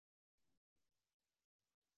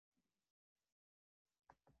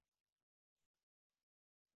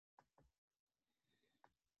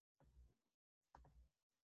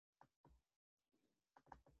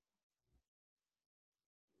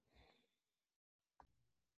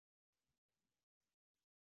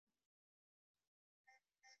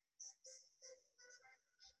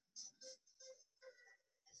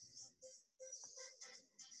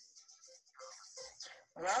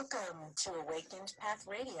Welcome to Awakened Path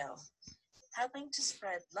Radio, helping to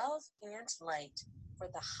spread love and light for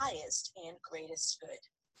the highest and greatest good.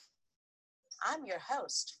 I'm your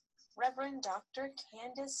host, Reverend Dr.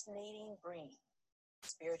 Candace Nadine Breen,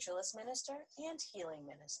 spiritualist minister and healing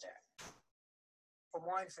minister. For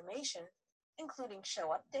more information, including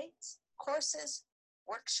show updates, courses,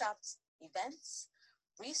 workshops, events,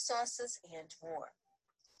 resources, and more,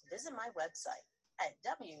 visit my website at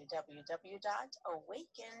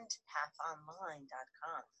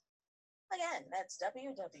www.awakenedpathonline.com. Again, that's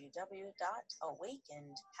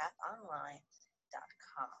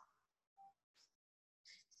www.awakenedpathonline.com.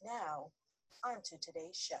 Now, on to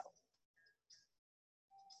today's show.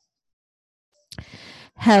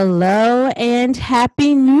 Hello and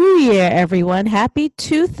Happy New Year, everyone. Happy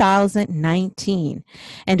 2019.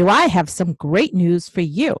 And do I have some great news for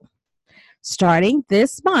you? Starting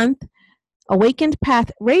this month, Awakened Path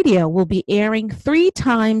Radio will be airing 3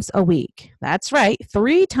 times a week. That's right,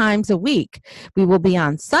 3 times a week. We will be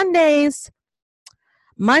on Sundays,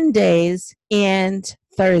 Mondays, and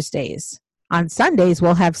Thursdays. On Sundays,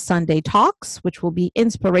 we'll have Sunday Talks, which will be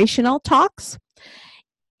inspirational talks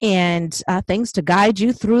and things to guide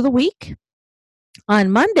you through the week.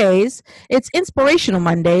 On Mondays, it's Inspirational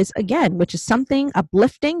Mondays, again, which is something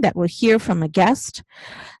uplifting that we'll hear from a guest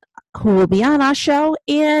who will be on our show,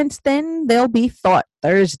 and then there'll be Thought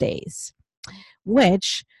Thursdays,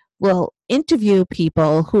 which will interview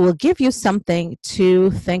people who will give you something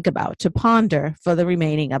to think about, to ponder for the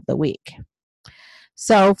remaining of the week.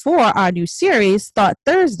 So for our new series, Thought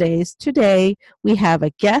Thursdays, today we have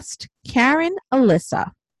a guest, Karen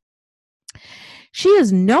Alyssa. She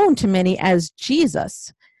is known to many as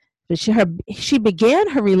Jesus. She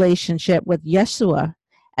began her relationship with Yeshua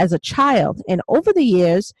as a child, and over the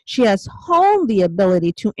years, she has honed the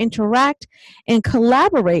ability to interact and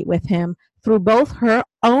collaborate with him through both her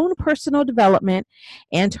own personal development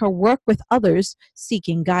and her work with others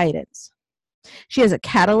seeking guidance. She is a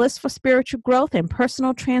catalyst for spiritual growth and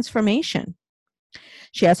personal transformation.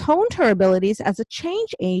 She has honed her abilities as a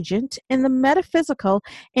change agent in the metaphysical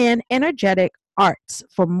and energetic arts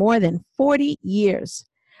for more than 40 years,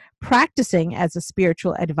 practicing as a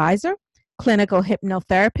spiritual advisor, clinical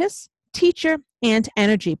hypnotherapist, teacher, and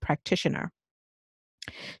energy practitioner.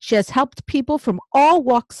 She has helped people from all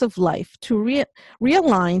walks of life to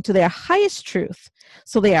realign to their highest truth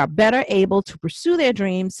so they are better able to pursue their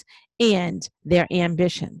dreams and their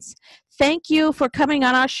ambitions. Thank you for coming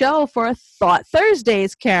on our show for Thought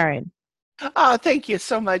Thursdays, Karen. Oh, thank you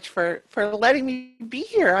so much for letting me be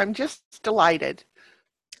here. I'm just delighted.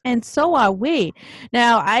 And so are we.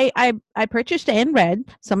 Now, I purchased and read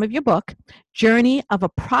some of your book. Journey of a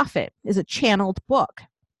Prophet is a channeled book.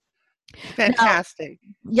 Fantastic.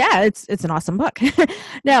 Now, it's an awesome book.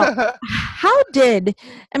 Now, I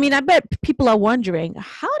bet people are wondering,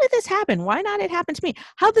 how did this happen? Why not it happen to me?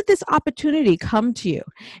 How did this opportunity come to you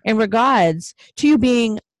in regards to you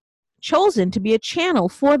being chosen to be a channel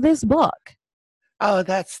for this book? Oh,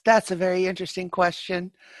 that's a very interesting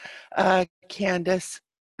question, Candace.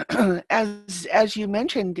 As you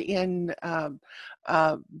mentioned in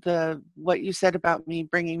what you said about me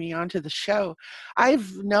bringing me onto the show,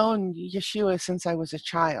 I've known Yeshua since I was a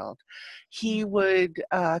child. He would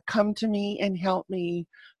come to me and help me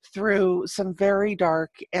through some very dark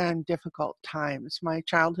and difficult times. My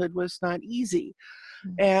childhood was not easy,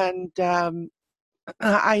 and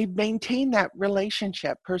I maintained that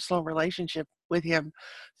personal relationship with him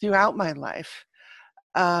throughout my life.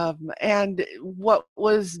 And what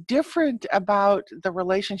was different about the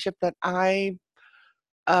relationship that I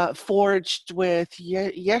forged with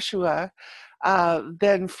Yeshua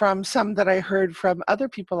than from some that I heard from other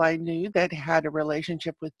people I knew that had a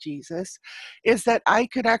relationship with Jesus is that I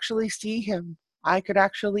could actually see him. I could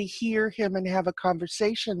actually hear him and have a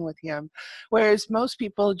conversation with him, whereas most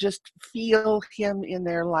people just feel him in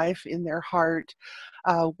their life, in their heart,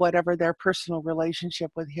 whatever their personal relationship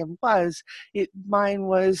with him was. Mine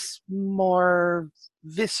was more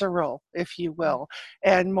visceral, if you will,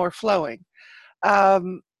 and more flowing.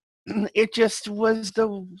 It just was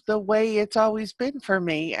the way it's always been for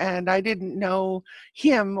me, and I didn't know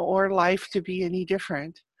him or life to be any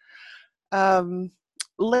different.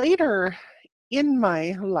 Later in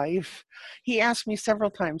my life, he asked me several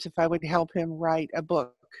times if I would help him write a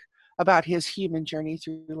book about his human journey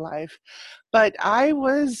through life. But I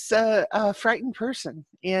was a frightened person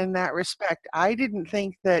in that respect. I didn't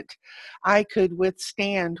think that I could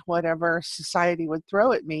withstand whatever society would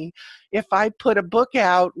throw at me if I put a book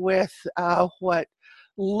out with what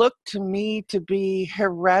looked to me to be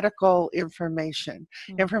heretical information,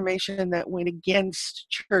 Mm. information that went against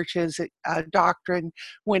churches' doctrine,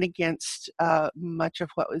 went against much of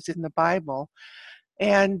what was in the Bible.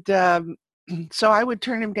 And so I would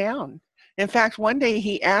turn him down. In fact, one day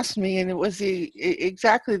he asked me, and it was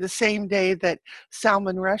exactly the same day that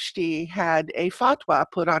Salman Rushdie had a fatwa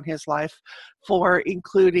put on his life for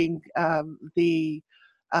including the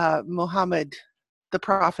Muhammad, the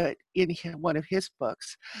prophet, in one of his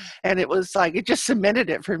books. And it was like, it just cemented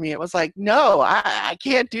it for me. It was like, no, I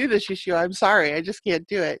can't do this, Yeshua. I'm sorry. I just can't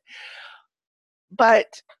do it. But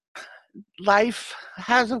life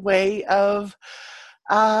has a way of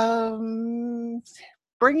um,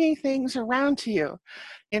 bringing things around to you.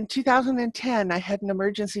 In 2010, I had an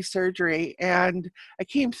emergency surgery, and I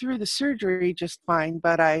came through the surgery just fine,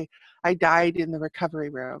 but I died in the recovery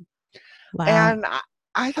room. Wow. And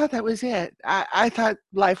I thought that was it. I thought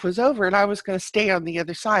life was over and I was going to stay on the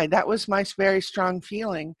other side. That was my very strong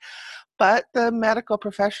feeling. But the medical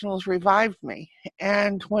professionals revived me.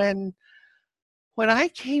 And when I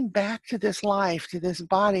came back to this life, to this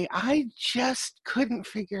body, I just couldn't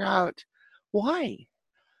figure out why.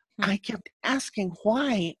 I kept asking,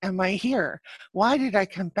 why am I here? Why did I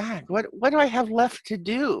come back? What do I have left to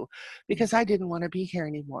do? Because I didn't want to be here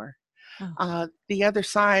anymore. Oh. The other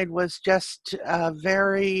side was just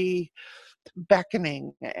very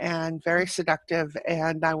beckoning and very seductive,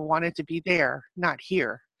 and I wanted to be there, not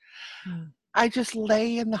here. Mm. I just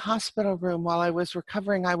lay in the hospital room while I was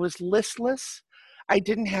recovering. I was listless. I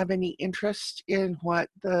didn't have any interest in what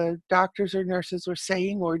the doctors or nurses were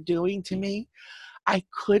saying or doing to me. I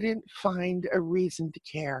couldn't find a reason to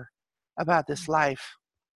care about this life.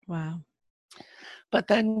 Wow. But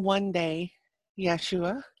then one day,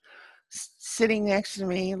 Yeshua, sitting next to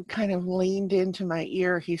me, kind of leaned into my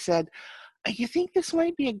ear. He said, "You think this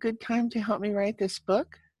might be a good time to help me write this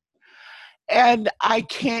book?" And I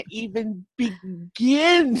can't even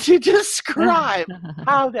begin to describe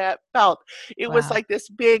how that felt. It was Wow. like this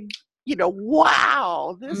big,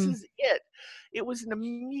 wow, this Mm. is it. It was an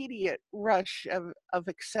immediate rush of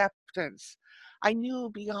acceptance. I knew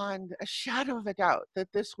beyond a shadow of a doubt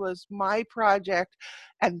that this was my project,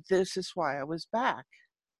 and this is why I was back.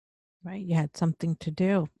 Right. You had something to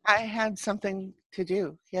do. I had something to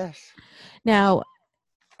do, yes. Now,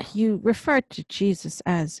 you referred to Jesus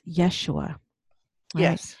as Yeshua, right?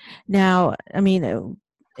 Yes. Now, I mean,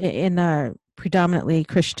 in a predominantly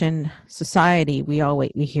Christian society, we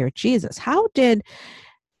hear Jesus. How did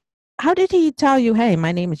he tell you, "Hey,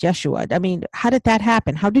 my name is Yeshua"? I mean, how did that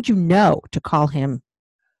happen? How did you know to call him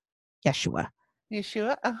Yeshua?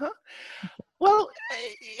 Yeshua, uh-huh. Well,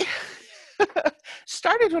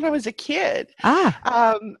 started when I was a kid. Ah.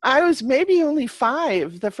 I was maybe only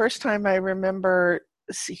 5 the first time I remember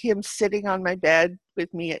him sitting on my bed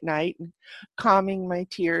with me at night and calming my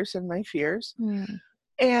tears and my fears. Mm.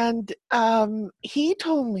 And he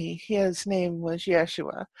told me his name was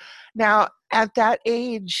Yeshua. Now, at that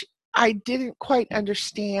age, I didn't quite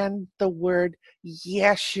understand the word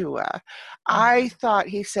Yeshua. I thought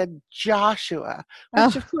he said Joshua,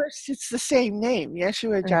 which Oh, of course it's the same name,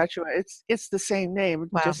 Yeshua, right. Joshua. It's the same name,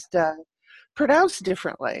 Wow. just pronounced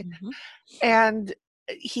differently. Mhm. And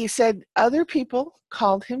he said other people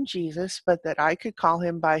called him Jesus, but that I could call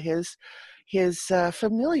him by his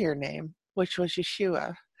familiar name, which was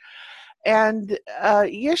Yeshua. And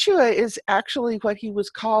Yeshua is actually what he was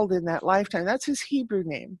called in that lifetime. That's his Hebrew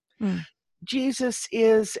name. Mm. Jesus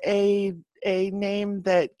is a name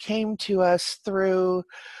that came to us through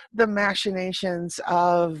the machinations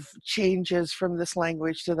of changes from this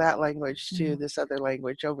language to that language to Mm. this other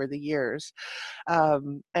language over the years.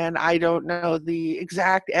 And I don't know the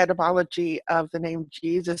exact etymology of the name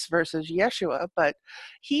Jesus versus Yeshua, but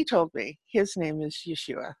he told me his name is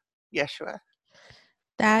Yeshua. Yeshua.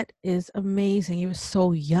 That is amazing. You were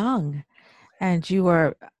so young and you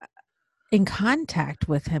were in contact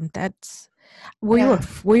with him. That's Yeah.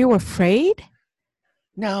 were you afraid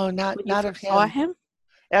No, when you not of first saw him him?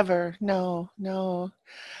 ever. No, no.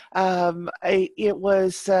 It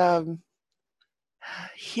was the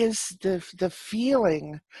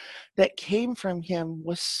feeling that came from him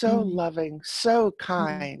was so Mm. loving, so Mm.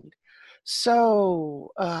 kind,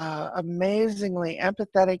 so amazingly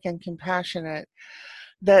empathetic and compassionate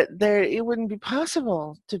that it wouldn't be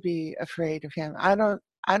possible to be afraid of him. I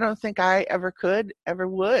don't think I ever could, ever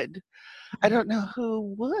would. I don't know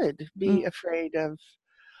who would Mm. be afraid of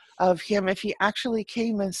him. If he actually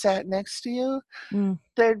came and sat next to you, Mm.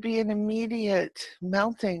 there'd be an immediate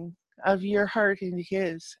melting of your heart into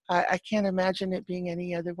his. I can't imagine it being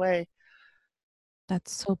any other way.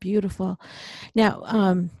 That's so beautiful. Now,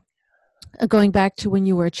 Going back to when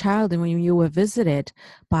you were a child and when you were visited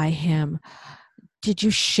by him, did you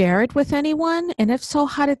share it with anyone? And if so,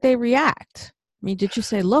 how did they react? I mean, did you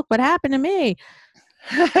say, look, what happened to me?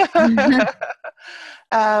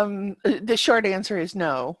 The short answer is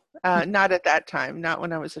no. Not at that time, not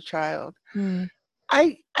when I was a child. Mm,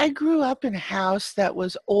 I grew up in a house that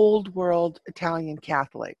was old world Italian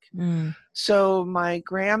Catholic. mm, So my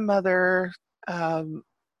grandmother um,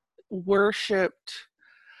 worshipped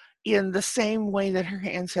in the same way that her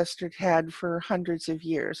ancestors had for hundreds of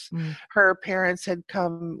years. mm, Her parents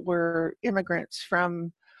were immigrants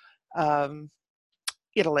from um,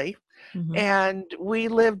 Italy, mhm. and we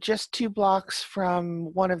lived just 2 blocks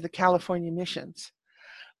from one of the California missions.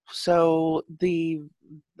 So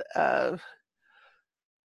uh,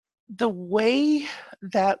 the way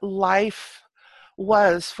that life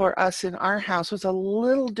was for us in our house was a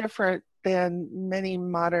little different than many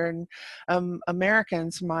modern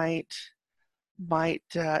Americans might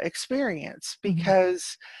experience, Mhm.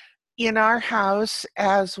 because in our house,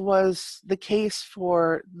 as was the case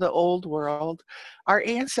for the old world, our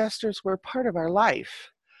ancestors were part of our life.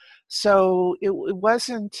 So it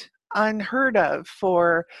wasn't unheard of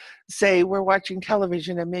for, say, we're watching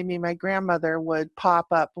television and maybe my grandmother would pop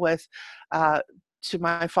up with, uh, to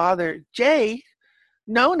my father, Jay,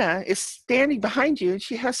 Nona is standing behind you and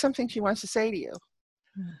she has something she wants to say to you.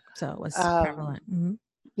 So it was Um, prevalent. Mhm.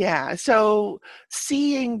 yeah, so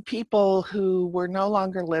seeing people who were no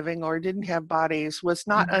longer living or didn't have bodies was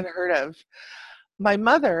not Mhm. unheard of. My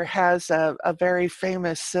mother has a very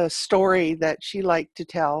famous story that she liked to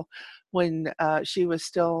tell when she was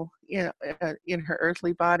still in her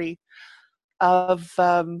earthly body. Of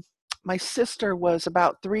My sister was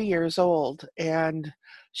about 3 years old, and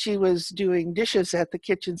she was doing dishes at the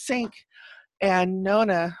kitchen sink, and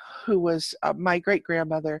Nona, who was my great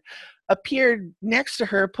grandmother, appeared next to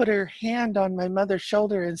her, put her hand on my mother's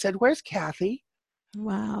shoulder, and said, "Where's Kathy?"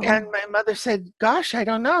 And Wow. my mother said, "Gosh, I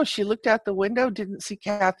don't know." She looked out the window, didn't see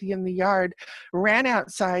Kathy in the yard, ran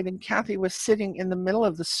outside, and Kathy was sitting in the middle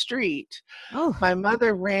of the street. Oh, My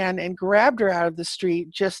mother ran and grabbed her out of the street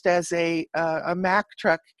just as a Mack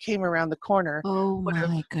truck came around the corner, oh would have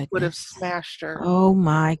my would have goodness. smashed her. Oh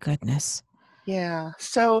my goodness. Yeah.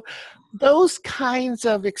 So those kinds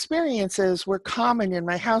of experiences were common in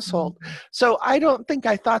my household. Mhm. So I don't think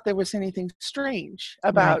I thought there was anything strange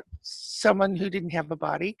Right. about someone who didn't have a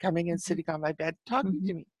body coming and Mhm. sitting on my bed talking Mhm.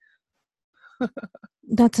 to me.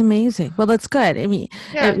 That's amazing. Well, that's good.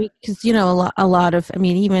 Yeah. Because a lot of,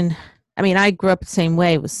 even, I grew up the same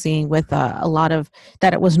way. Was seeing with a lot of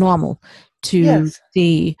that it was normal to Yes.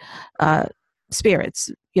 see uh,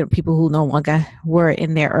 spirits. People who no longer were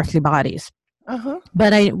in their earthly bodies. Uh-huh.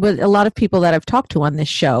 But a lot of people that I've talked to on this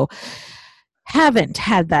show haven't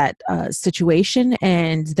had that situation,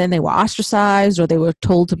 and then they were ostracized or they were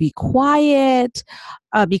told to be quiet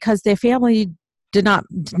because their family did not,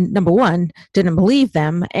 number one, didn't believe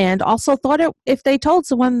them, and also thought if they told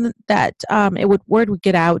someone that word would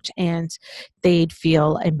get out and they'd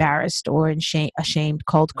feel embarrassed or ashamed,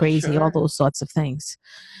 called crazy, all Sure. those sorts of things.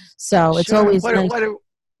 So it's Sure. always nice.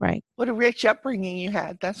 Right. What a rich upbringing you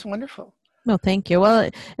had. That's wonderful. No, thank you. Well,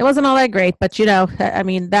 it wasn't all that great, but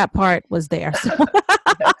that part was there. So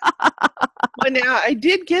Well, now I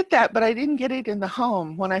did get that, but I didn't get it in the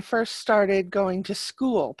home. When I first started going to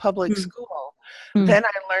school, public Mm, school, mm. then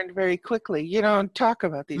I learned very quickly, you don't talk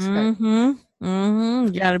about these things. Mhm.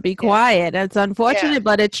 Mhm. You got to be Yeah. quiet. It's Yeah. unfortunate,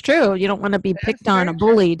 but it's true. You don't want to be That's picked on or very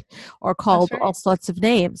true. bullied or That's called all right. sorts of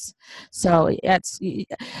names. So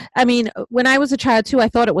when I was a child too, I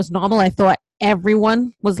thought it was normal. I thought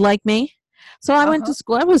everyone was like me. So I went Uh-huh. to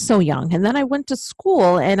school. I was so young, and then I went to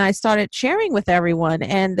school and I started sharing with everyone,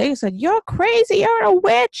 and they said, "You're crazy. You're a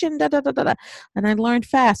witch," and da da da da da. And I learned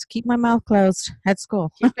fast. Keep my mouth closed at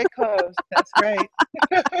school. Keep it closed. That's right.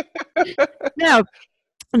 Now,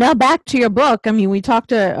 now back to your book. We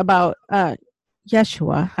talked about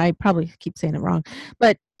Yeshua. I probably keep saying it wrong,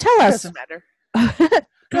 but tell It us, doesn't matter.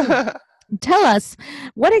 tell us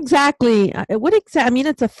what exactly.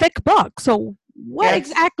 It's a thick book. So what Yes.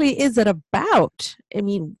 exactly is it about?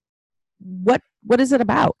 What is it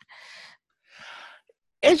about?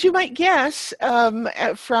 As you might guess,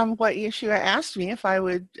 from what Yeshua asked me if I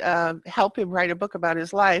would help him write a book about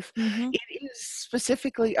his life, Hmm. it is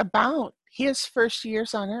specifically about his first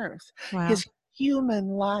years on earth, Wow. his human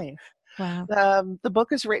life. Wow. The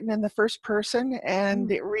book is written in the first person, and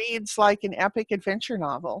Mm, it reads like an epic adventure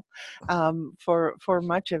novel for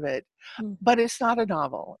much of it. mm, But it's not a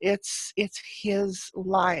novel. It's his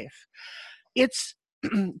life. It's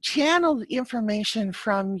channeled information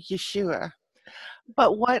from Yeshua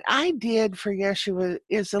But what I did for Yeshua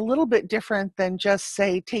is a little bit different than just,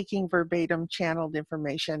 say, taking verbatim channeled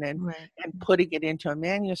information Right. and putting it into a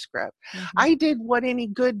manuscript. Mm-hmm. I did what any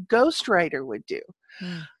good ghostwriter would do.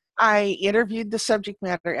 Mm. I interviewed the subject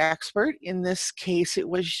matter expert. In this case, it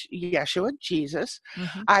was Yeshua, Jesus.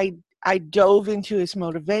 Mm-hmm. I dove into his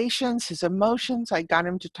motivations, his emotions. I got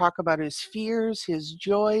him to talk about his fears, his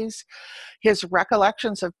joys, his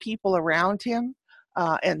recollections of people around him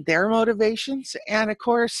and their motivations. And of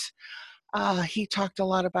course, he talked a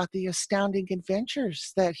lot about the astounding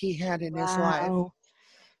adventures that he had in his life. Wow.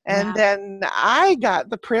 And Wow. then I got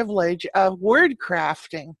the privilege of word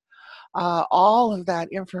crafting all of that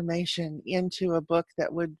information into a book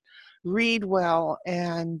that would read well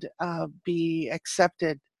and be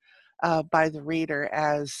accepted by the reader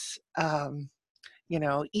as,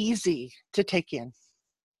 easy to take in.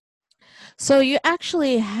 So you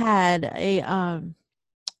actually had a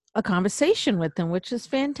conversation with them, which is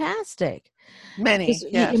fantastic. Many, I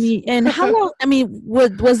yes. mean, and how long? I mean,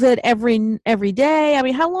 was it every day? I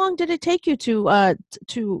mean, how long did it take you to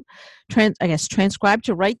transcribe,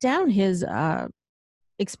 to write down his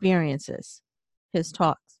experiences, his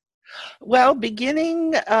talks? Well,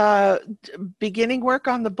 beginning work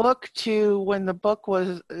on the book to when the book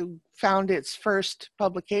was found its first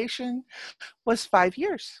publication was 5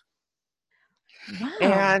 years. Wow.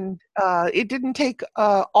 And it didn't take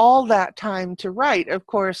all that time to write. Of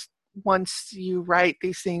course, once you write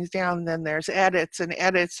these things down, then there's edits and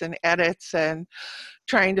edits and edits and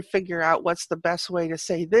trying to figure out what's the best way to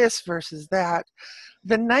say this versus that.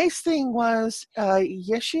 The nice thing was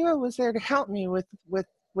Yeshua was there to help me with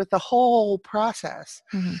the whole process.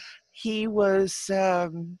 Mm-hmm. He was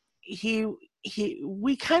he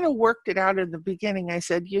we kind of worked it out in the beginning. I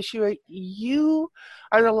said, Yeshua, you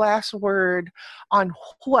are the last word on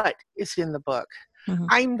what is in the book. Mm-hmm.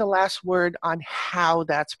 I'm the last word on how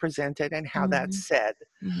that's presented and how Mm-hmm. that's said.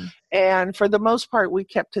 Mm-hmm. And for the most part, we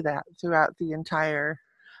kept to that throughout the entire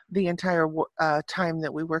time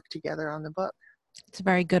that we worked together on the book. It's a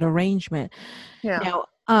very good arrangement. Yeah. Now,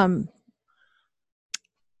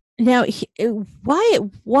 now,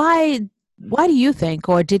 why do you think,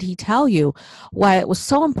 or did he tell you, why it was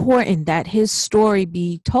so important that his story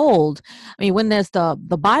be told? I mean, when there's the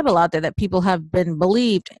Bible out there that people have been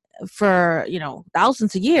believed for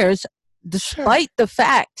thousands of years, Sure. despite the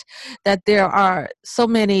fact that there are so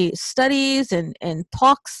many studies and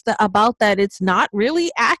talks about that, it's not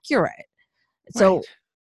really accurate. So. Right.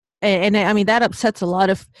 And I mean, that upsets a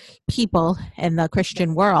lot of people in the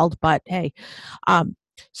Christian world, but hey,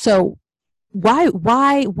 so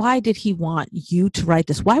why did he want you to write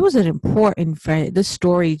this? Why was it important for this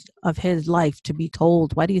story of his life to be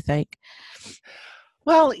told? Why do you think?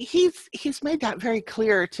 Well, he's made that very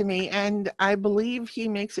clear to me, and I believe he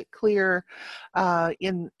makes it clear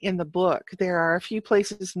in the book. There are a few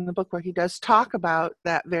places in the book where he does talk about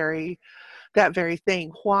that very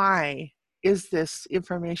thing. Why is this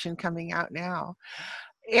information coming out now?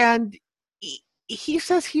 And he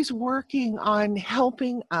says he's working on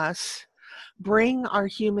helping us bring our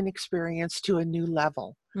human experience to a new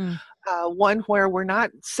level, one where we're not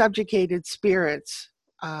subjugated spirits.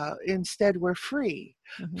 Instead, we're free,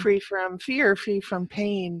 free from fear, free from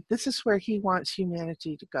pain. This is where he wants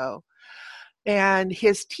humanity to go. And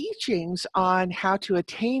his teachings on how to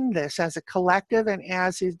attain this as a collective and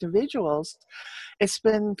as individuals, it's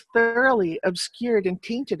been thoroughly obscured and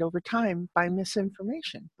tainted over time by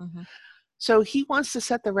misinformation. Mm-hmm. So he wants to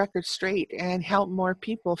set the record straight and help more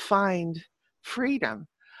people find freedom,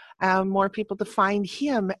 more people to find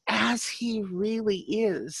him as he really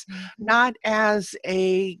is, not as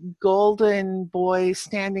a golden boy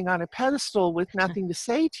standing on a pedestal with nothing to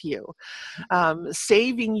say to you,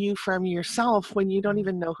 saving you from yourself when you don't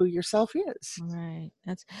even know who yourself is. Right.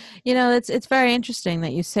 That's it's very interesting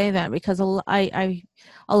that you say that, because a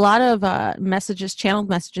lot of messages, channeled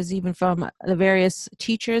messages, even from the various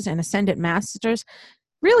teachers and ascended masters,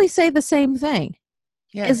 really say the same thing.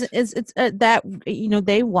 Yes. Is it's that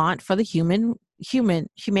they want for the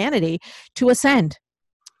humanity to ascend,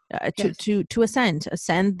 Yes. to ascend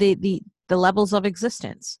the levels of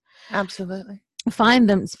existence, Absolutely. find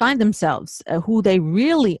themselves, who they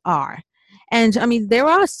really are. And I mean, there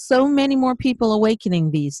are so many more people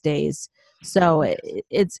awakening these days, so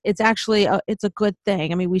it's actually it's a good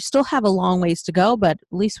thing. I mean, we still have a long ways to go, but at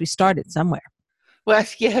least we started somewhere. Well,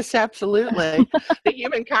 yes, absolutely. The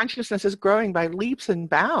human consciousness is growing by leaps and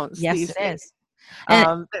bounds Yes, these it days. is.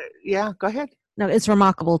 And Yeah, go ahead. no, it's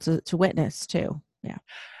remarkable to witness too. Yeah.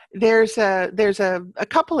 There's a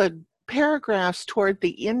couple of paragraphs toward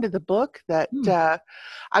the end of the book that Hmm.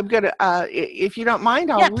 I'm going to, if you don't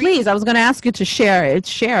mind, I'll Yeah, read. please. I was going to ask you to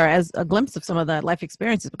share as a glimpse of some of the life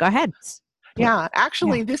experiences, but go ahead. Yeah, Yeah.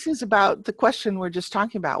 actually, this is about the question we're just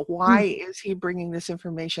talking about. Why Mm, is he bringing this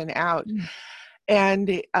information out? mm,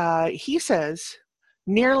 And he says,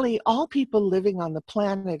 nearly all people living on the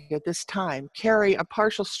planet at this time carry a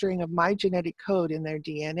partial string of my genetic code in their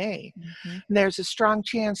DNA. mhm. And there's a strong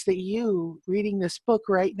chance that you, reading this book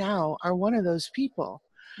right now, are one of those people.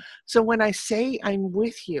 So when I say I'm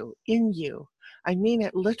with you, in you, I mean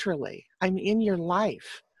it literally. I'm in your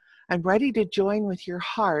life. I'm ready to join with your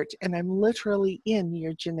heart, and I'm literally in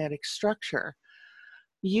your genetic structure.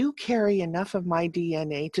 You carry enough of my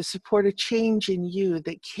DNA to support a change in you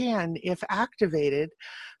that can, if activated,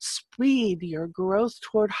 speed your growth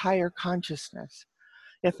toward higher consciousness.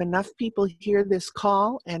 If enough people hear this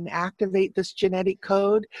call and activate this genetic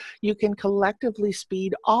code, you can collectively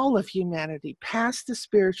speed all of humanity past the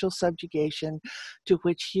spiritual subjugation to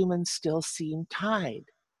which humans still seem tied.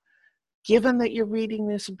 Given that you're reading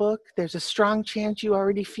this book, there's a strong chance you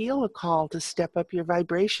already feel a call to step up your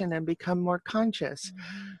vibration and become more conscious.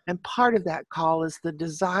 Mhm. And part of that call is the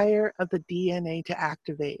desire of the DNA to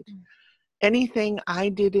activate. Anything I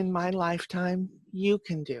did in my lifetime, you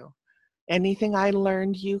can do. Anything I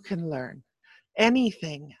learned, you can learn.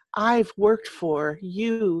 Anything I've worked for,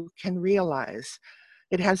 you can realize.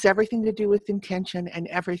 It has everything to do with intention and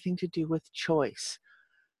everything to do with choice.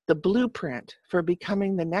 The blueprint for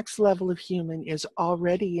becoming the next level of human is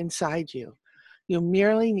already inside you. You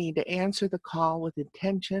merely need to answer the call with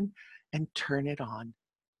intention and turn it on.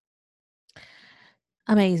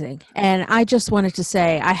 Amazing. And I just wanted to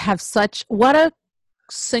say, I have what a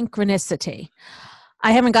synchronicity.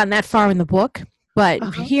 I haven't gotten that far in the book, but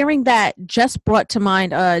Uh-huh. hearing that just brought to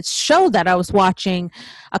mind a show that I was watching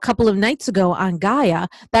a couple of nights ago on Gaia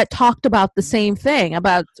that talked about the same thing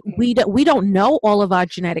about we don't know all of our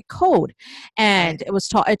genetic code, and Right.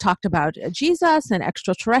 it talked about Jesus and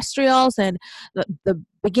extraterrestrials and the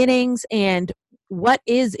beginnings and what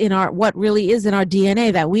really is in our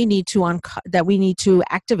DNA that we need to that we need to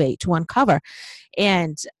activate to uncover.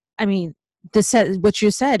 And I mean, what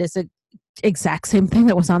you said is a exact same thing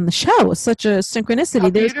that was on the show. It's such a How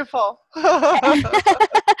synchronicity. There's beautiful.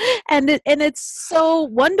 and it's so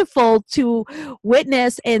wonderful to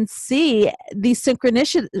witness and see these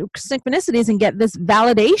synchronicities and get this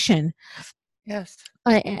validation. Yes.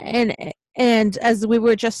 And as we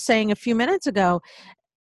were just saying a few minutes ago,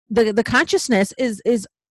 the consciousness is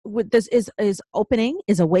with this is opening,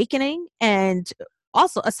 is awakening, and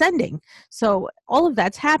also ascending. So all of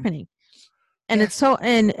that's happening. And Yes.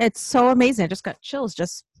 it's so amazing. I just got chills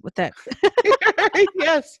just with that.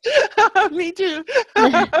 Yes. Me too.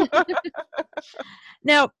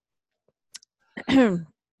 Now,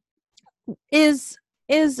 is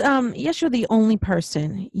Yeshua the only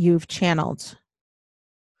person you've channeled?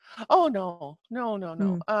 Oh no. No, no,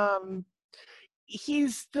 no. Mm,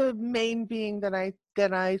 He's the main being that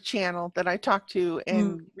I channel, that I talk to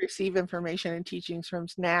mm, and receive information and teachings from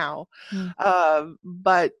now. mm,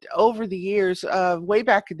 But over the years, way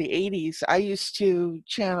back in the 80s, I used to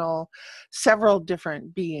channel several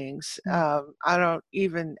different beings. mm, I don't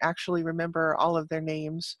even actually remember all of their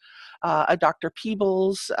names. A Dr.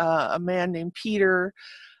 Peebles, a man named Peter,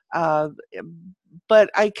 uh, but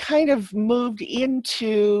I kind of moved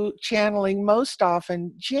into channeling most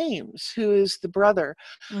often James, who is the brother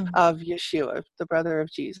mm, of Yeshua, the brother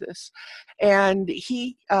of Jesus. And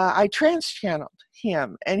I trans-channeled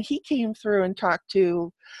him, and he came through and talked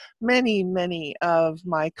to many, many of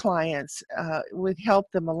my clients, would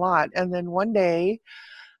help them a lot. And then one day,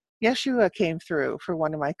 Yeshua came through for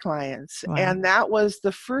one of my clients, wow. and that was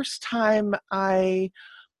the first time I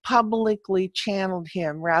publicly channeled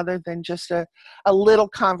him rather than just a little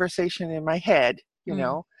conversation in my head, you Mm,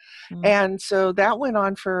 know. mm, And so that went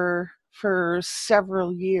on for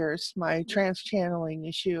several years, my trans channeling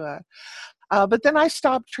Yeshua. But then I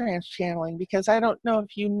stopped trans channeling because I don't know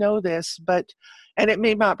if you know this, and it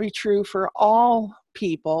may not be true for all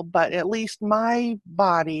people, but at least my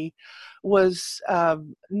body was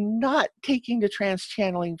not taking to trans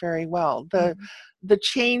channeling very well. mm, The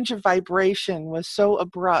change of vibration was so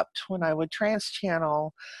abrupt when I would trans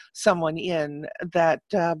channel someone in that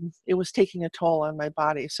it was taking a toll on my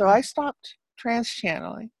body. So mm. I stopped trans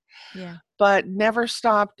channeling, Yeah. but never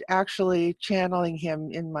stopped actually channeling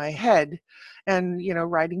him in my head and,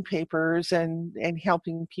 writing papers and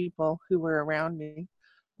helping people who were around me.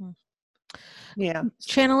 Mm. Yeah.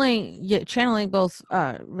 Channeling, yeah, channeling both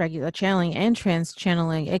regular channeling and trance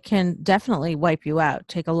channeling, it can definitely wipe you out,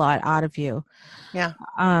 take a lot out of you. Yeah.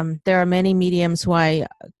 There are many mediums who I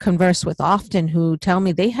converse with often who tell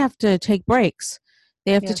me they have to take breaks.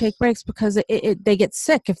 They have to take Yes. breaks because they get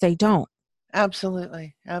sick if they don't.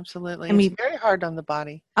 Absolutely. I Absolutely. It's mean, very hard on the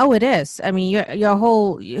body. oh, it is. I mean, your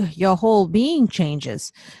whole being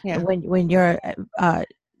changes Yeah. when you're uh,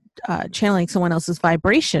 channeling someone else's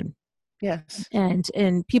vibration, Yes. and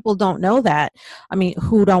people don't know that. I mean,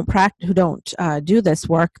 who don't do this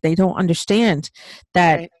work, they don't understand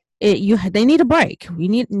that Right. they need a break. We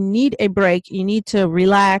need a break. You need to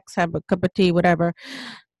relax, have a cup of tea, whatever,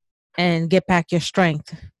 and get back your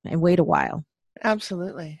strength and wait a while.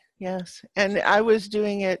 Absolutely. Yes. And I was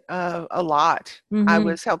doing it a lot. I Mm-hmm.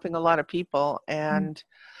 was helping a lot of people, and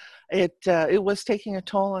it was taking a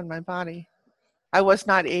toll on my body. I was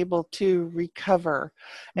not able to recover,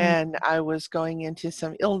 Mm-hmm. and I was going into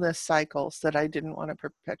some illness cycles that I didn't want to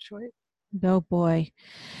perpetuate. Oh boy.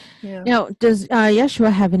 Yeah. Now, does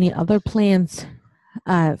Yeshua have any other plans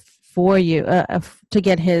for you to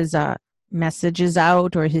get his messages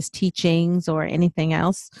out or his teachings or anything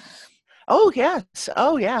else? Oh, yes.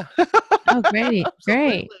 Oh, yeah. Oh, great,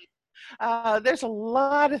 great, Absolutely. There's a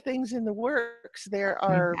lot of things in the works. There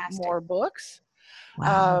are fantastic! more books.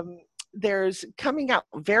 Wow, Um, there's coming out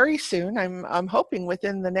very soon. I'm hoping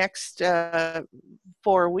within the next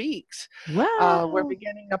 4 weeks. We're wow,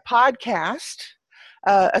 beginning a podcast,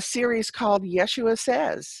 a series called Yeshua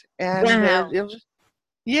Says, and wow.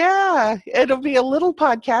 yeah, it'll be a little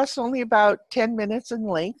podcast, only about 10 minutes in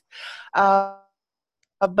length. Uh,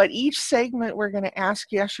 but each segment, we're going to ask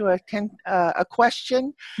Yeshua a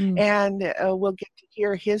question, Mm. and we'll get to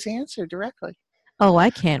hear his answer directly. Oh,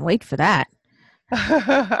 I can't wait for that.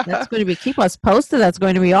 That's going to be keep us posted. That's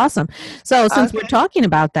going to be awesome. So, since we're Okay. talking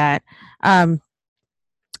about that, um,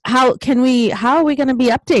 how are we going to be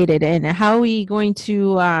updated, and how are we going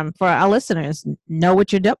to for our listeners know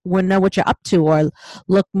what know what you're up to, or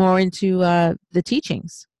look more into the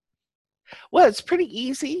teachings? Well, it's pretty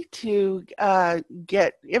easy to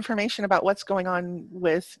get information about what's going on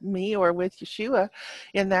with me or with Yeshua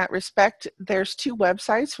in that respect. There's two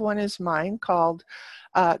websites. One is mine called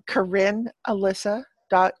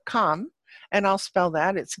KarinAlyssa.com, and I'll spell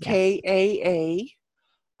that. It's Yes.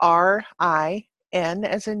 KAARIN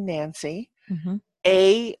as in Nancy, Mm-hmm.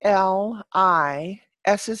 ALIS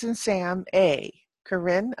as in Sam,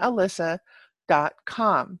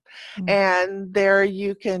 KarinAlyssa.com. And there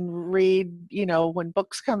you can read, when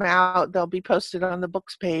books come out, they'll be posted on the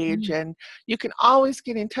books page, Mm-hmm. and you can always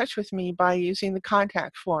get in touch with me by using the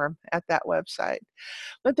contact form at that website.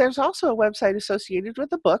 But there's also a website associated with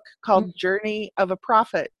the book called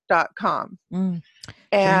journeyofaprofit.com. Mm-hmm. Journey.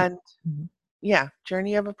 And yeah,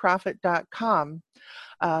 journeyofaprofit.com.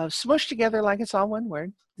 Smushed together like it's all one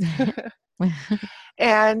word.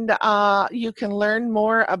 And you can learn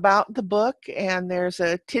more about the book. And there's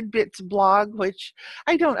a tidbits blog, which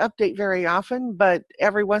I don't update very often, but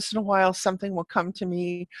every once in a while something will come to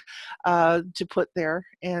me to put there.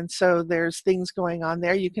 And so there's things going on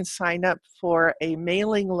there. You can sign up for a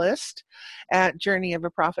mailing list at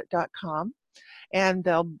journeyofaprofit.com. And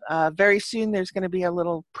they'll very soon there's going to be a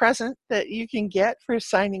little present that you can get for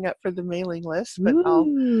signing up for the mailing list. But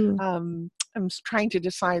Ooh. I'm trying to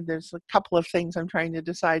decide. There's a couple of things I'm trying to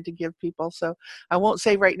decide to give people, so I won't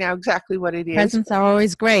say right now exactly what it is. Presents are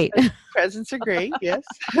always great. Presents are great, yes.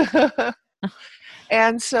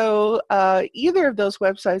 And so either of those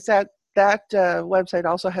websites, that website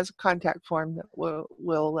also has a contact form that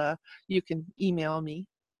will you can email me.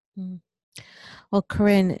 Well,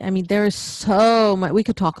 Corinne, I mean, there is so much, we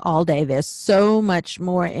could talk all day. There's so much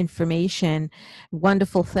more information,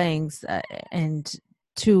 wonderful things, and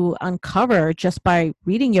to uncover just by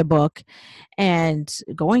reading your book and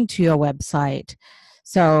going to your website.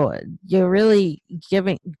 So you're really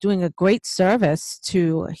doing a great service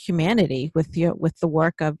to humanity with the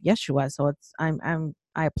work of Yeshua. So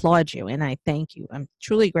I applaud you and I thank you. I'm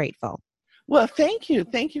truly grateful. Well, thank you.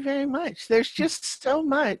 Thank you very much. There's just so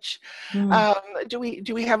much. Mm, Do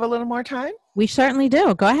we have a little more time? we certainly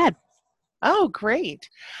do. Go ahead. Oh, great.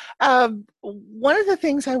 One of the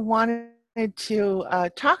things I wanted to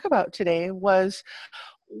talk about today was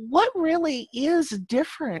what really is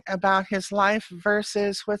different about his life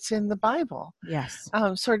versus what's in the Bible. Yes.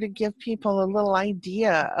 Sort of give people a little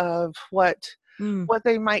idea of what Mm,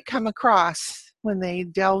 they might come across when they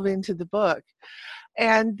delve into the book.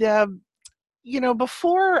 And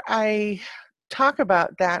before I talk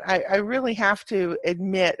about that, I really have to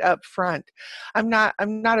admit up front, I'm not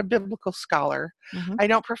a biblical scholar. Mm-hmm. I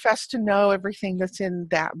don't profess to know everything that's in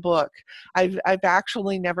that book. I've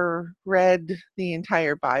actually never read the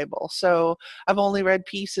entire Bible, so I've only read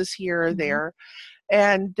pieces here or Mm-hmm. there,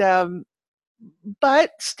 and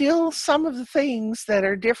but still, some of the things that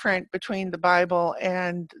are different between the Bible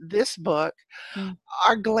and this book Mm.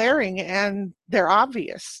 are glaring, and they're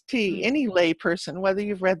obvious to Mm. any lay person, whether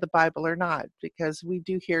you've read the Bible or not, because we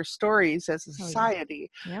do hear stories as a Oh, yeah.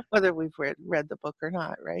 society, Yep. whether we've read the book or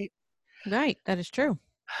not, right? Right. That is true.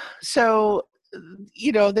 So,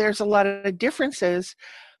 there's a lot of differences,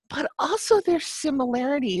 but also there's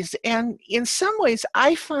similarities. And in some ways,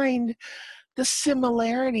 I find the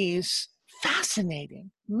similarities fascinating,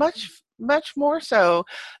 much more so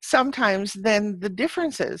sometimes than the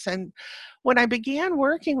differences. And when I began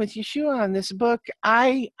working with Yeshua on this book,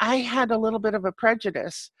 I had a little bit of a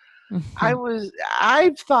prejudice. Mm-hmm.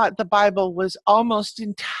 I thought the Bible was almost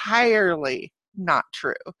entirely not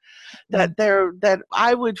true. Mm. That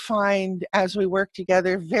I would find, as we work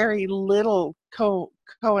together, very little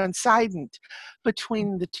coincident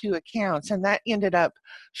between the two accounts, and that ended up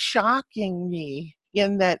shocking me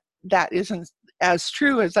in that isn't as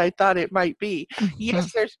true as I thought it might be. Mm-hmm.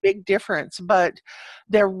 Yes, there's big difference, but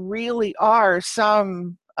there really are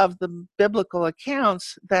some of the biblical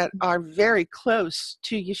accounts that are very close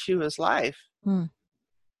to Yeshua's life, Mm.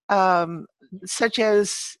 um, such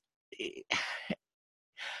as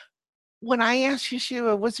when I asked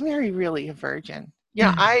Yeshua, was Mary really a virgin?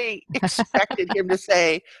 I expected him to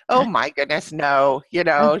say, oh my goodness, no,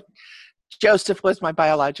 Joseph was my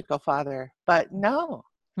biological father. But no,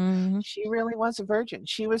 Mm-hmm. she really was a virgin.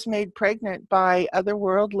 She was made pregnant by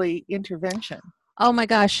otherworldly intervention. Oh my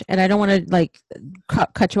gosh. And I don't want to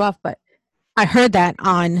cut you off, but I heard that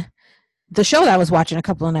on the show that I was watching a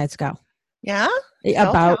couple of nights ago. Yeah?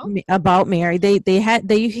 About Tell. about Mary. They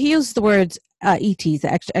used the words ETs,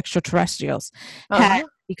 the extraterrestrials, had Uh-huh.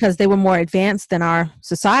 because they were more advanced than our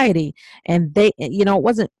society, and they, it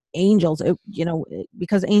wasn't angels,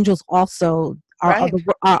 because angels also Right.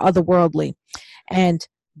 are otherworldly, and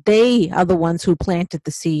they are the ones who planted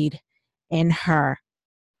the seed in her.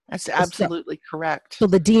 That's So, absolutely correct. so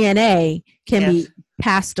the DNA can Yes. be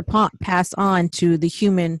passed on to the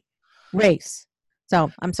human race. So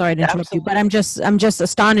I'm sorry to interrupt you, but Absolutely. I'm just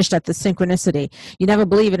astonished at the synchronicity. You never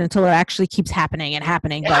believe it until it actually keeps happening and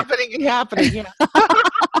happening. But Happening and happening, yeah.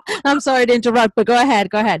 I'm sorry to interrupt, but go ahead.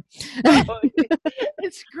 Go ahead. Oh,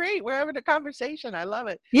 it's great. We're having a conversation. I love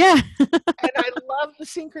it. Yeah. And I love the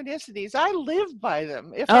synchronicities. I live by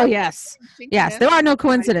them. If Oh I'm yes. having Yes. There are no synchronicities in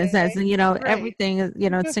my coincidences, day, and great. everything is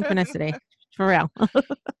it's synchronicity for real.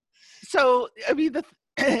 So, I mean,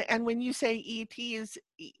 and when you say ETs,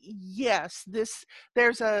 yes,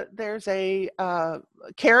 there's a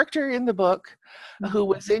character in the book who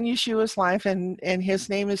was in Yeshua's life, and his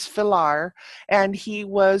name is Philar, and he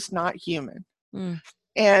was not human. Mm.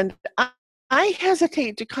 And I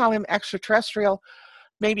hesitate to call him extraterrestrial,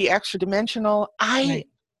 maybe extra dimensional. Right.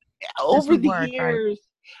 That's Over the the word, right? years,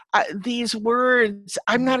 these words,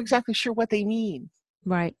 I'm not exactly sure what they mean.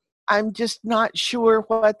 Right. I'm just not sure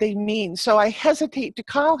what they mean. So I hesitate to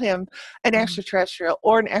call him an Mhm. extraterrestrial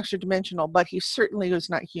or an extra dimensional, but he certainly was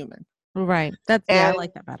not human. Right. I And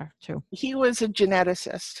like that better too. he was a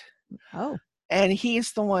geneticist, Oh. and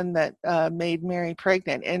he's the one that made Mary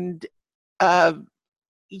pregnant. And uh,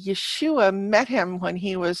 Yeshua met him when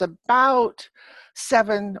he was about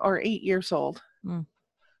 7 or 8 years old. Mm.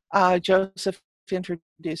 Joseph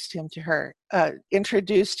introduced him to her,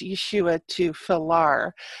 introduced Yeshua to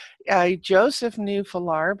Philar. Joseph knew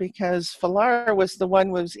Philar because Philar was the one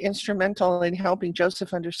who was instrumental in helping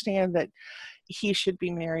Joseph understand that he should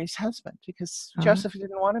be Mary's husband, because Uh-huh. Joseph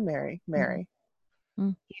didn't want to marry Mm. Mary.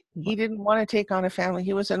 Mm. He didn't want to take on a family.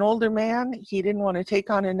 He was an older man. He didn't want to take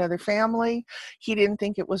on another family. He didn't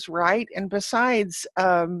think it was right. And besides,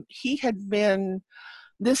 he had been,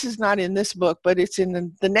 this is not in this book, but it's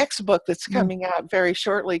in the next book that's Mm. coming out very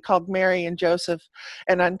shortly, called Mary and Joseph,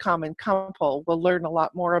 An Uncommon Couple. We'll learn a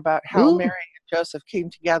lot more about how Ooh. Mary and Joseph came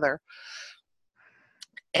together.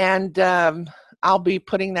 And I'll be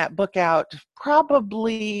putting that book out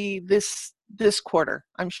probably this quarter.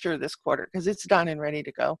 I'm sure this quarter, because it's done and ready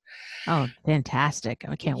to go. Oh, fantastic.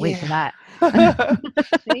 I can't wait for Yeah. that.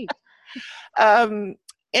 Thanks. Um,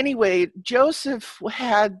 anyway, Joseph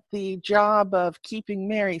had the job of keeping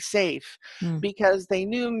Mary safe, Mm. because they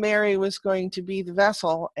knew Mary was going to be the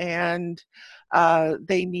vessel, and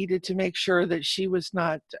they needed to make sure that she was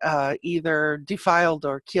not either defiled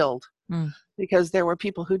or killed, Mm. because there were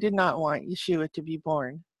people who did not want Yeshua to be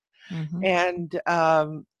born. Mm-hmm.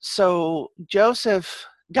 And so Joseph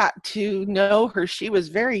got to know her. She was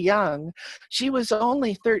very young. She was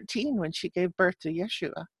only 13 when she gave birth to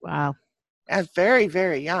Yeshua. Wow. And very,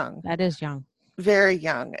 very young. That is young. Very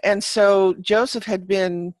young. And so Joseph had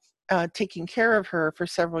been taking care of her for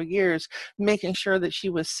several years, making sure that she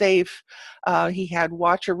was safe. He had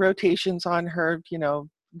watcher rotations on her,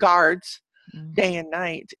 guards day and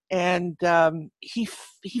night, and he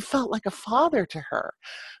felt like a father to her.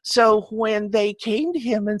 So when they came to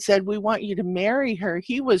him and said, "We want you to marry her,"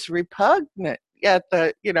 he was repugnant at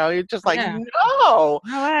the, he's just like, Yeah. "No, No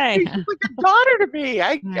way. she's like a daughter to me.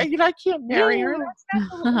 I can't marry her. Yeah. That's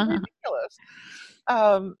absolutely ridiculous."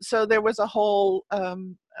 So there was a whole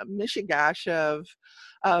mishigash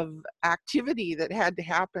of activity that had to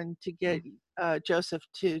happen to get Joseph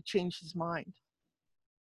to change his mind.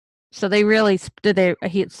 So they really did.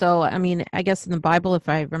 So I mean, I guess in the Bible, if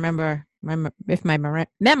I remember, if my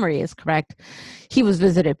memory is correct, he was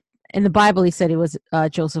visited. In the Bible, he said he was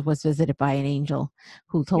Joseph was visited by an angel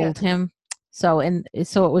who told him. So it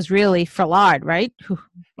was really Fallard, right?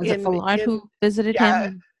 Was it Fallard who visited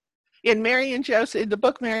him? In Mary and Joseph, in the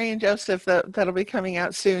book Mary and Joseph, that'll be coming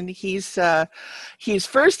out soon. He's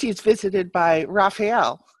visited by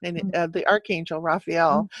Raphael, and the archangel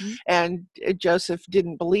Raphael, Mm-hmm. and Joseph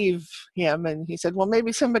didn't believe him, and he said, "Well,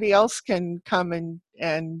 maybe somebody else can come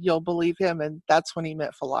and you'll believe him," and that's when he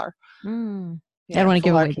met Falar. I Yeah, don't want to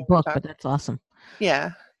give Falar away the book, but that's awesome.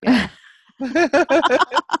 Yeah.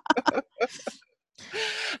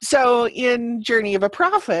 So in Journey of a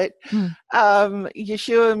Prophet,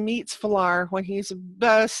 Yeshua meets Falar when he's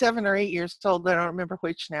 7 or 8 years old. I don't remember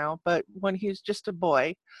which now, but when he's just a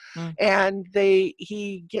boy. And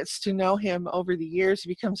he gets to know him over the years. He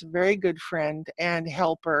becomes a very good friend and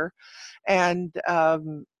helper. And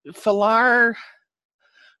Falar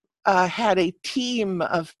had a team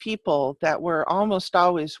of people that were almost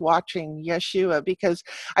always watching Yeshua, because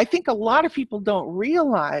I think a lot of people don't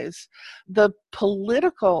realize the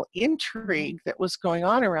political intrigue that was going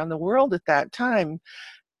on around the world at that time.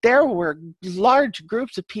 There were large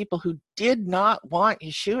groups of people who did not want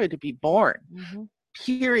Yeshua to be born,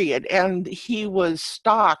 period. And he was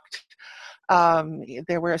stalked.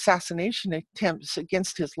 There were assassination attempts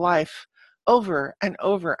against his life over and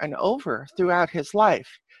over and over throughout his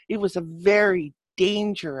life. It was a very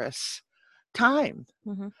dangerous time.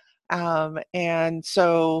 And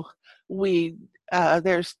so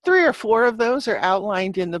there's 3 or 4 of those are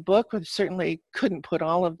outlined in the book. We certainly couldn't put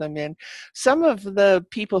all of them in. Some of the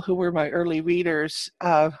people who were my early readers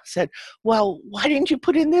said, "Well, why didn't you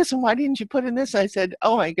put in this? And why didn't you put in this?" I said,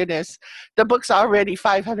 "Oh my goodness, the book's already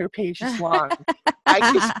 500 pages long. I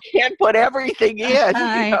just can't put everything in,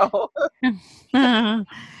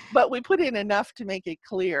 But we put in enough to make it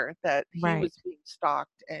clear that he was being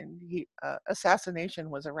stalked, and assassination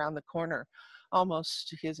was around the corner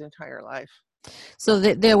almost his entire life. So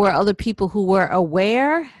there were other people who were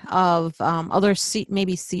aware of other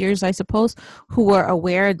maybe seers, I suppose, who were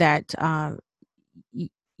aware that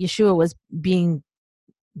Yeshua was being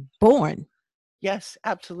born. Yes,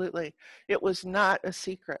 absolutely. It was not a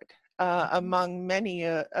secret among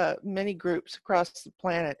many groups across the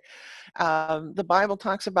planet. The Bible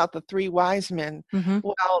talks about the 3 wise men.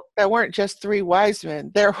 Well, there weren't just 3 wise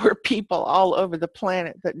men. There were people all over the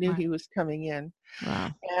planet that knew he was coming in.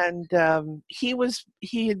 Wow. And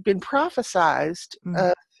he had been prophesized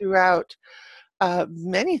throughout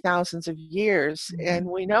many thousands of years, and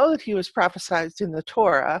we know that he was prophesized in the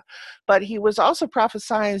Torah, but he was also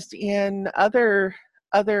prophesized in other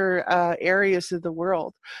areas of the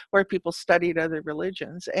world where people studied other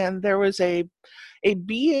religions. And there was a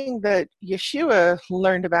being that Yeshua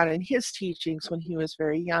learned about in his teachings when he was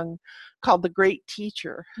very young, called the Great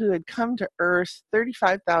Teacher, who had come to earth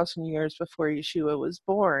 35,000 years before Yeshua was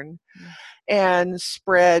born, and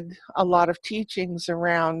spread a lot of teachings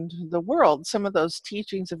around the world. Some of those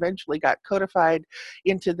teachings eventually got codified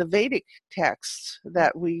into the Vedic texts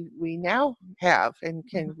that we now have and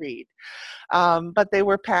can read. But they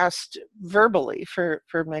were passed verbally for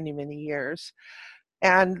many, many years.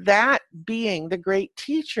 And that being, the Great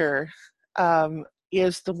Teacher,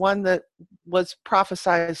 is the one that was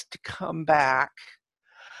prophesied to come back.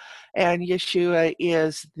 And Yeshua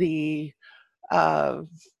is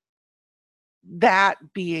that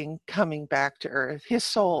being coming back to earth. His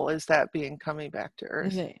soul is that being coming back to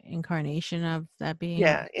earth. Is it incarnation of that being?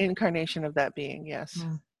 Yeah, incarnation of that being, yes.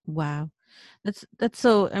 Wow. That's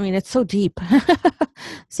so, I mean, it's so deep.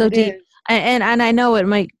 So deep. And I know it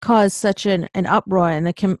might cause such an uproar in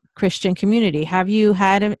the Christian community. Have you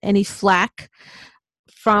had any flack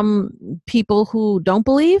from people who don't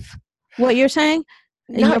believe what you're saying?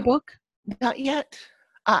 in your Not book? not yet.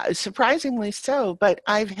 Surprisingly so, but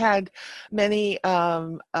I've had many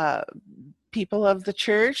people of the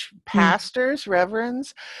church, Mm, pastors,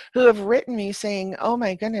 reverends, who have written me saying, "Oh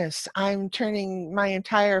my goodness, I'm turning my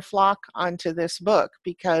entire flock onto this book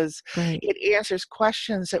because great. it answers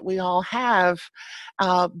questions that we all have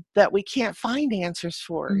that we can't find answers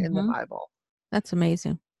for in the Hmm. Bible." That's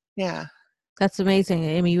amazing. Yeah. That's amazing,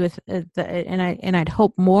 Amy. With and I'd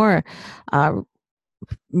hope more uh,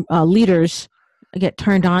 leaders get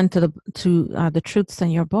turned on to the truths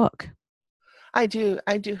in your book. I do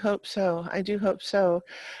hope so. I do hope so.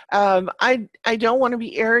 I don't want to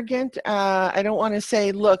be arrogant. I don't want to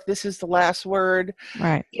say, look, this is the last word.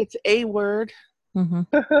 Right. It's a word. Hmm.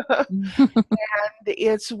 And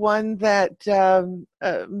it's one that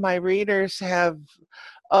my readers have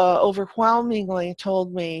overwhelmingly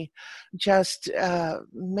told me just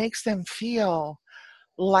makes them feel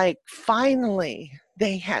like finally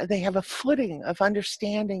they have a footing of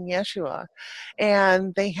understanding Yeshua,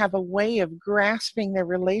 and they have a way of grasping their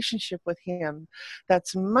relationship with him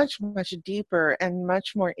that's much deeper and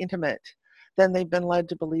much more intimate than they've been led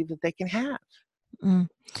to believe that they can have. Mm.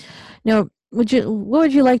 Now, what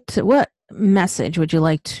message would you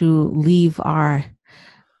like to leave our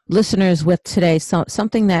listeners with today?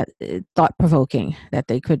 Something that thought provoking that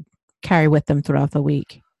they could carry with them throughout the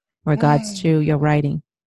week, regards Mm, to your writing.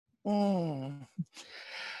 mm.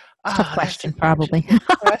 Tough That's an question, probably.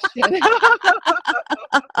 interesting question.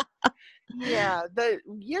 Yeah, the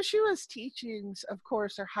Yeshua's teachings, of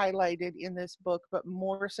course, are highlighted in this book, but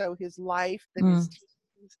more so his life than his Mm,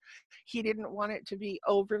 teachings. He didn't want it to be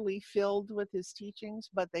overly filled with his teachings,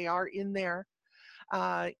 but they are in there.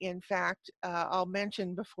 In fact, I'll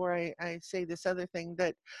mention before I say this other thing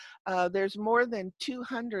that there's more than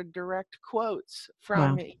 200 direct quotes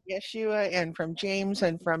from wow. Yeshua and from James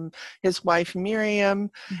and from his wife Miriam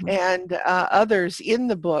Mhm. and others in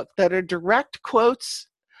the book that are direct quotes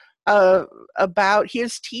uh, about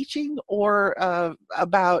his teaching or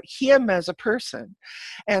about him as a person.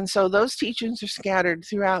 And so those teachings are scattered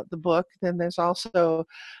throughout the book. Then there's also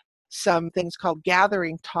some things called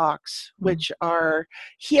gathering talks, Mm. which are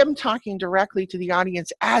him talking directly to the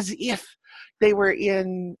audience as if they were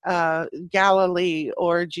in Galilee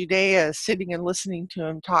or Judea, sitting and listening to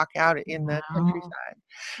him talk out in the Wow. countryside.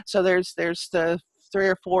 So there's the 3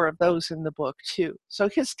 or 4 of those in the book too. So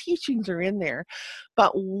his teachings are in there.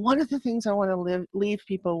 But one of the things I want to leave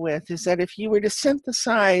people with is that if you were to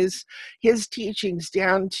synthesize his teachings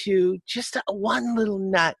down to just one little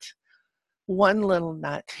nut,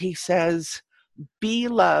 he says, be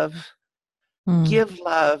love, Mm, give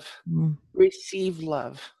love, mm, receive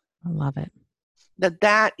love. I love it.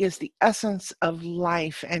 That is the essence of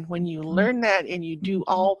life. And when you Mm, learn that and you do mhm,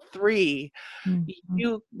 all three, mhm.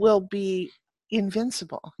 you will be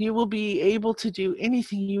invincible. You will be able to do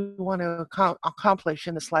anything you want to accomplish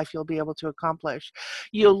in this life, you'll be able to accomplish.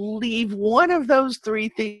 You'll leave one of those 3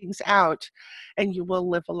 things out, and you will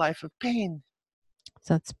live a life of pain.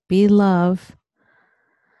 So it's be love,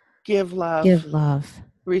 Give love, give love,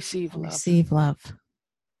 receive love. receive love.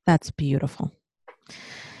 That's beautiful.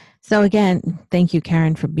 So again, thank you,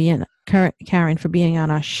 Karen, for being on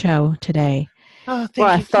our show today. Oh, Well, thank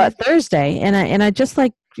I you, thought Candace. Thursday, and I just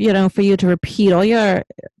like for you to repeat all your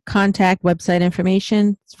contact website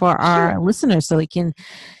information for Sure, our listeners, so we can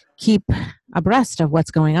keep abreast of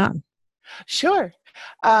what's going on. sure.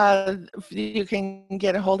 You can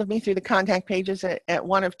get a hold of me through the contact pages at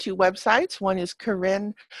one of 2 websites. One is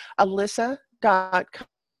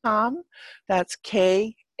KarinAlyssa.com. That's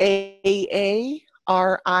KAARINALIS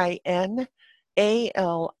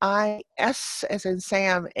as in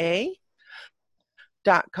Sam A.com.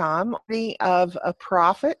 Journey of a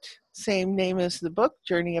Prophet, same name as the book,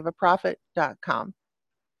 journeyofaProphet.com.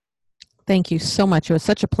 Thank you so much. It was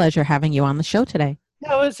such a pleasure having you on the show today.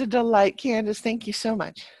 That was a delight, Candace. Thank you so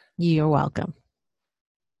much. You're welcome.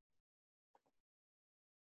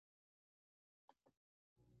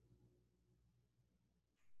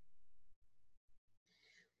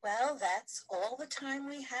 Well, that's all the time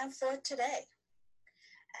we have for today.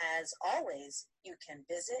 As always, you can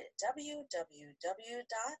visit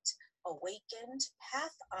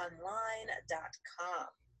www.awakenedpathonline.com.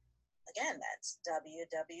 Again, that's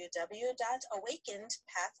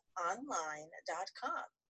www.awakenedpathonline.com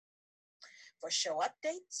for show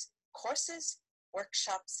updates, courses,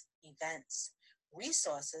 workshops, events,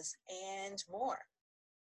 resources, and more.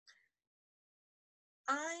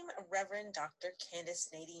 I'm Reverend Dr. Candace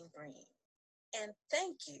Nadine Breen, and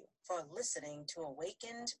thank you for listening to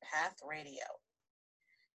Awakened Path Radio.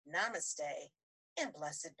 Namaste and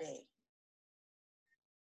blessed be.